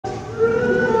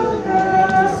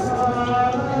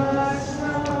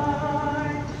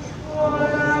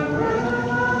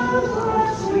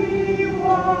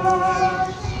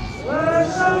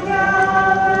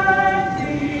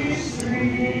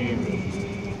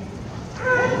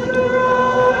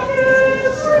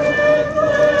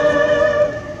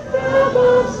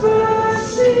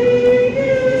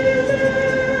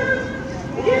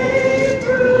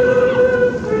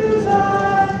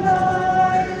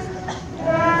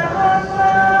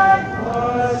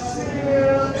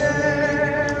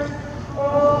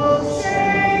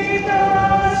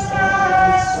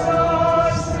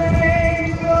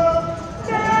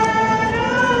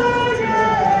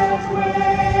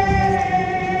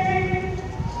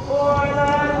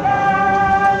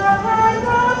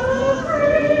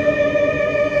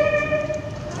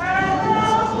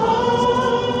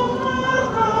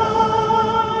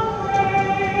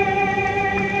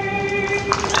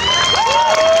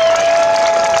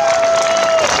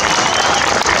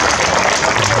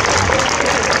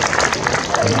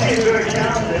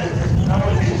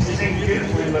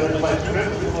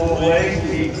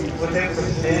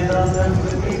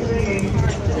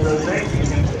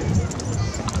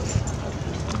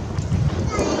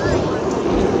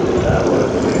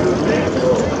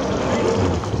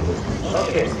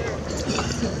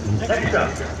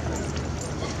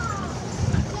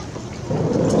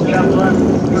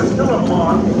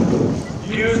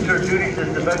duties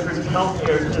as the Veterans Health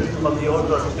Care System of the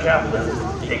Ozarks chaplain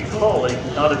a calling,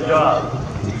 not a job.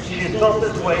 She has felt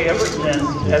this way ever since,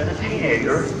 as a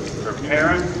teenager. Her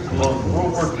parents, both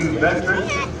World War II veterans,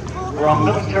 were on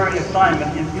military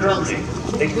assignment in Germany.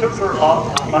 They took her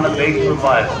off on a base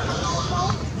revival.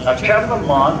 Now, Chaplain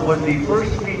Mond was the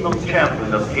first female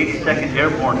chaplain of 82nd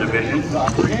Airborne Division.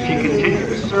 She continued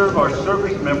to serve our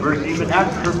service members even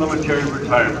after her military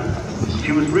retirement.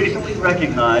 She was recently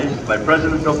recognized by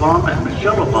President Obama and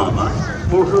Michelle Obama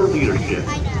for her leadership.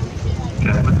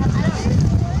 Chaplain.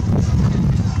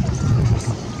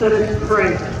 Let us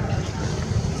pray.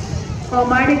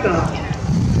 Almighty God,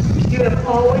 you have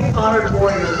always honored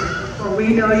warriors, for we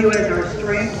know you as our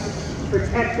strength,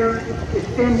 protector,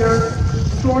 defender,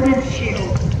 sword and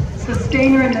shield,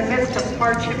 sustainer in the midst of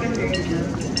hardship and danger,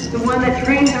 the one that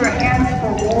trains our hands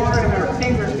for war and our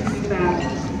fingers to do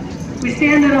battle. We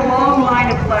stand in a long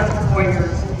line of blessed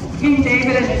warriors, King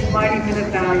David and his mighty men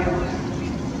of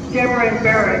valor, Deborah and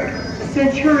Barak, a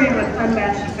centurion with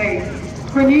unmatched faith,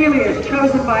 Cornelius,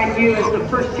 chosen by you as the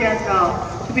first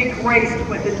Gentile to be graced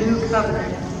with the new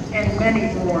covenant, and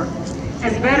many more.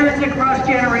 As veterans across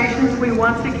generations, we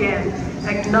once again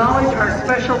acknowledge our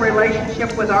special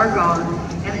relationship with our God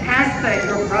and ask that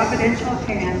your providential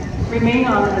hand remain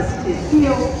on us to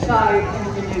heal, guide,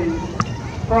 and renew.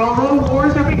 For although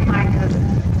wars are behind us,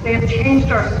 they have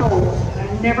changed our souls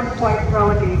and never quite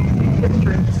relegated to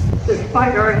history,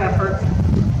 despite our efforts.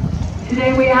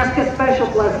 Today we ask a special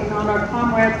blessing on our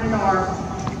comrades in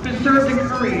arms who served in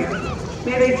Korea.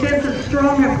 May they sense a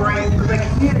strong embrace of a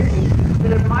community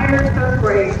that admires their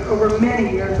grace over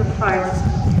many years of silence.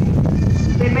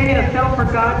 They may have felt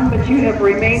forgotten, but you have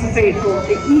remained faithful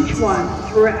to each one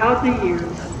throughout the years.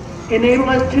 Enable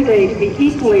us today to be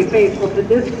equally faithful to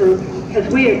this group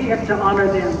as we attempt to honor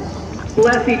them.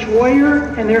 Bless each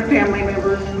warrior and their family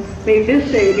members. May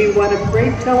this day be one of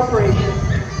great celebration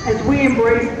as we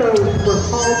embrace those who were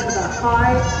called to the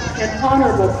high and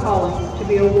honorable calling to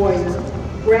be a warrior.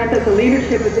 Grant that the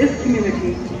leadership of this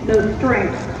community knows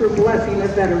strength through blessing of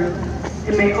veterans.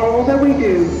 And may all that we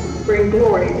do bring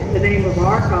glory to the name of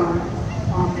our God.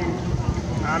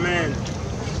 Amen.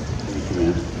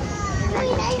 Amen.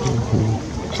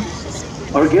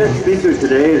 Our guest speaker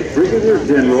today is Brigadier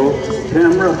General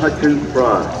Tamara Hutchins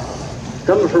Frost.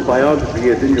 Some of her biography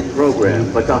is in your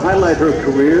program, but to highlight her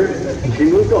career, she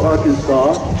moved to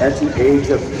Arkansas at the age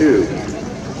of 2.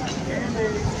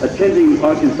 Attending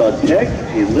Arkansas Tech,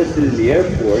 she enlisted in the Air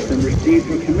Force and received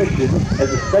her commission as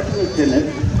a second lieutenant,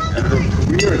 and her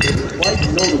career is quite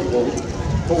notable,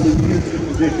 holding leadership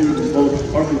positions in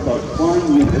both Arkansas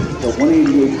flying units, the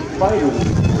 188 Fighter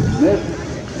Smith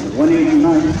and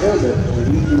 189 Airlift for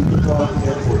the Eastern Cross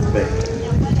Air Force Base.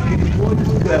 She deployed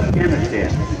to Afghanistan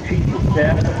as the Chief of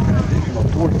Staff of Transitional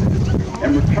Forces and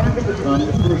returned to become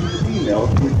the first female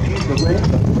to achieve the rank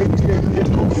of Brigadier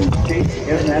General in state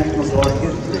Air National Guard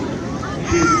history.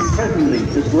 She is presently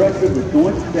the Director of the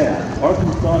Joint Staff,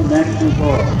 Arkansas National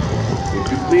Guard. Would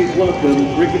you please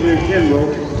welcome Brigadier General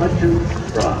Hutchins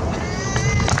Frost.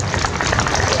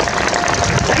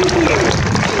 Thank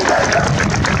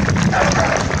you.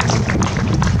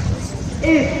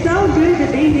 It is so good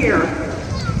to be here.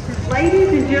 Ladies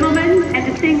and gentlemen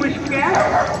and distinguished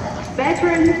guests,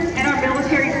 veterans and our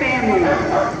military families,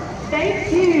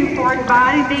 thank you for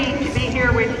inviting me to be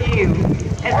here with you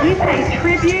as we pay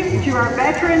tribute to our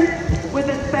veterans with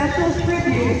a special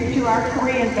tribute to our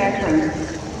Korean veterans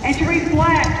and to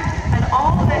reflect on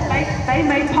all that they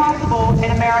made possible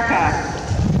in America.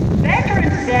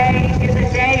 Veterans Day is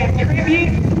a day of tribute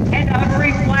and of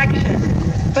reflection,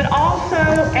 but also,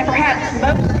 and perhaps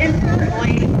most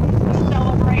importantly,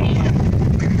 celebration.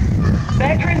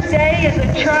 Veterans Day is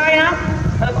a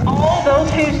triumph of all those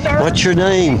who serve. What's your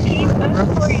name?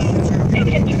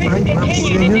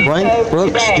 Frank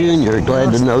Brooks Jr.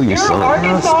 Glad to know you, son.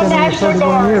 Arkansas National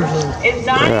Guard is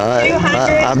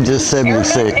 9,200 I'm just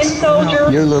 76.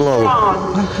 You're a little old.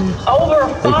 Over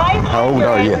 500 How old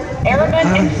are you? airmen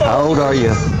and soldiers How old are you?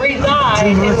 reside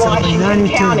in Washington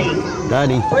County,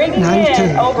 90. bringing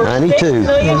in over $6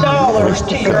 million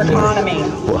to your economy.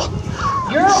 Well,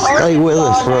 Your stay with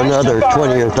us for another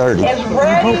 20 or 30. Is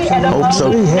ready at a Hope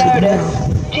so. moment's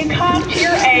notice to come to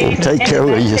your aid Well, take care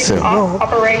of yourself.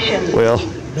 operations. Well,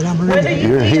 Whether you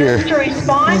you're need here, us to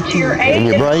respond to your aid and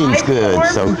your in brain's life good, form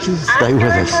so stay with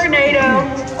after a us.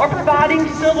 tornado, or providing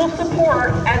civil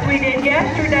support as we did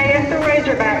yesterday at the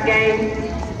Razorback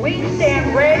game, we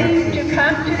stand ready to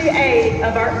come to the aid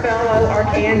of our fellow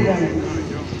Arkansans.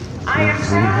 I am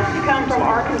proud to come from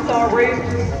Arkansas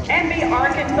roots and be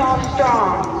Arkansas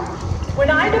strong. When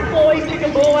I deployed to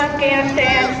Kabul,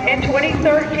 Afghanistan in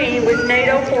 2013 with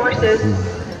NATO forces,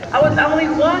 I was only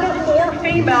one of 4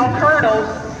 female colonels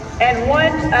and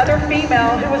one other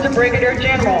female who was a brigadier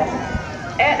general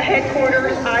at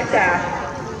headquarters ISAF.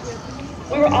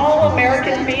 We were all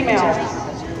American females.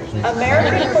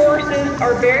 American forces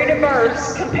are very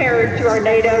diverse compared to our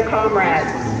NATO comrades.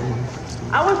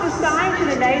 I was assigned to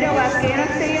the NATO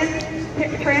Afghanistan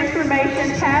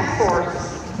Transformation Task Force.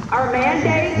 Our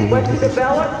mandate was to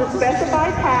develop the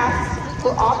specified tasks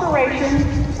for Operation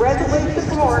Resolute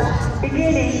Support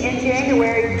beginning in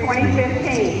January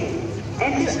 2015,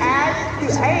 and to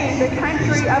aid the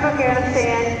country of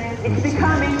Afghanistan into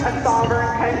becoming a sovereign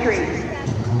country.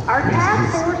 Our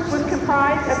task force was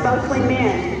comprised of mostly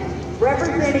men,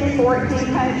 representing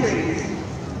 14 countries.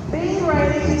 Being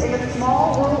raised in a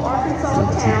small rural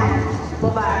Arkansas town,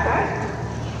 Lavaca,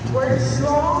 where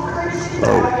strong Christian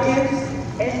values,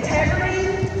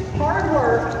 integrity, hard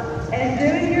work, and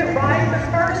doing it right the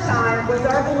first time was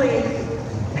our belief,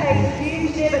 paid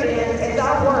huge dividends as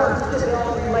I worked to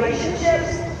build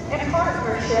relationships and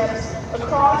partnerships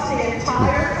across the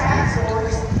entire task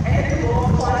force and the Kabul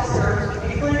cluster,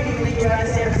 including the U.S.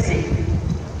 Embassy,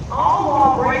 all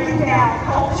while breaking down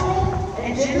cultural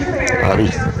and gender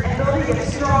barriers and building a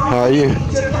strong team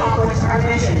to accomplish our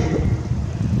mission.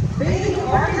 Being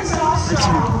Arkansas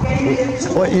strong gave me the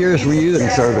What years were you in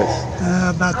service?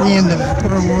 About the end of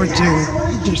World War II,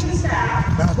 just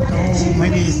about,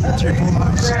 maybe 3 or 4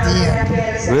 months at the end.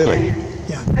 Really?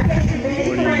 Yeah.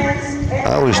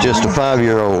 I was just a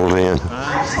 5-year-old then.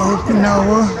 Oh,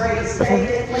 no,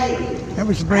 that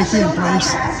was the break-in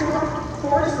place.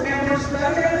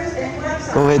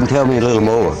 Go ahead and tell me a little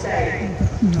more.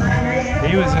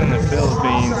 He was in the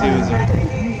Philippines. He was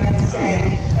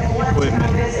in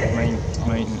equipment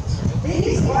maintenance.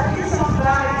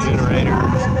 Generator.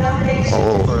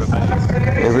 Oh,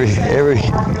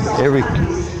 every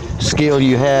skill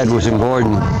you had was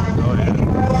important. Oh,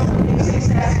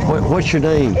 yeah. What's your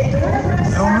name?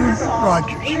 Elmer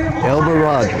Rogers. Elmer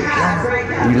Rogers.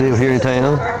 You live here in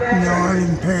town? No, I live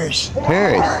in Paris.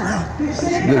 Paris. That's a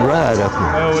good ride up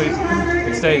here. Well,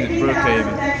 we stayed at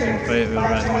Brookhaven in Fayetteville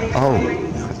right now. Oh.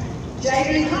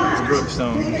 It's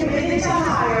Brookstone.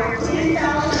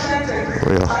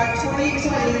 Well,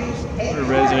 We're a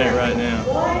resident right now.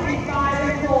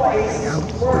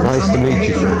 nice to meet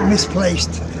you, sir.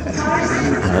 Misplaced.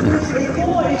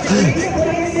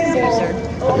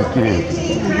 Thank you.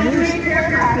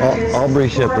 Aubrey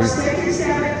Shepherd.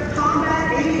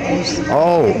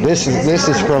 Oh, this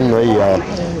is from the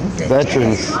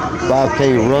Veterans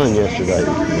 5K run yesterday.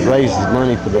 It raises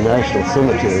money for the National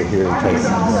Cemetery here in town.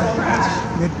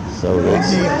 So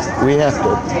we have to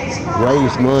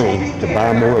raise money to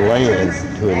buy more land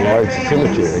to enlarge the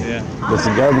cemetery. Yeah. Because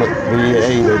the government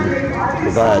VA doesn't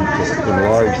provide to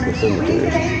enlarge the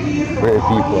cemeteries. Very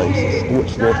few places. Fort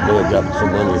Smith may have got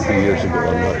some money a few years ago,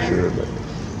 I'm not sure, but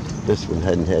this one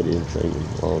hadn't had anything in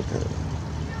a long time.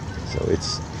 So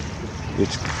it's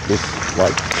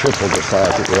like triple the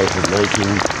size it was in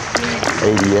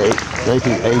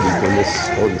 1980 when this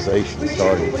organization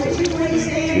started.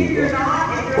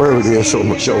 Where it is on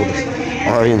my shoulder,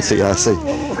 RNCIC.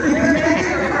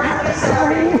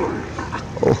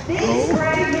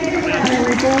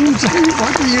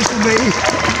 What it used to be.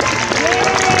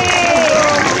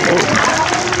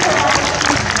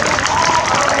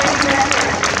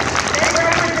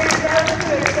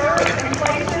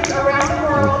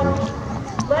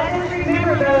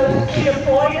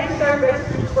 Deployed in service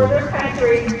for their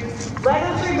country. Let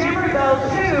us remember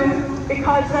those who,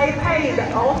 because they paid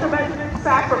the ultimate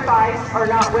sacrifice, are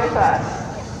not with us.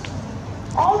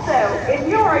 Also, if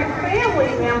you are a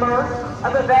family member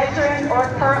of a veteran or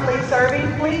currently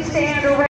serving, please stand or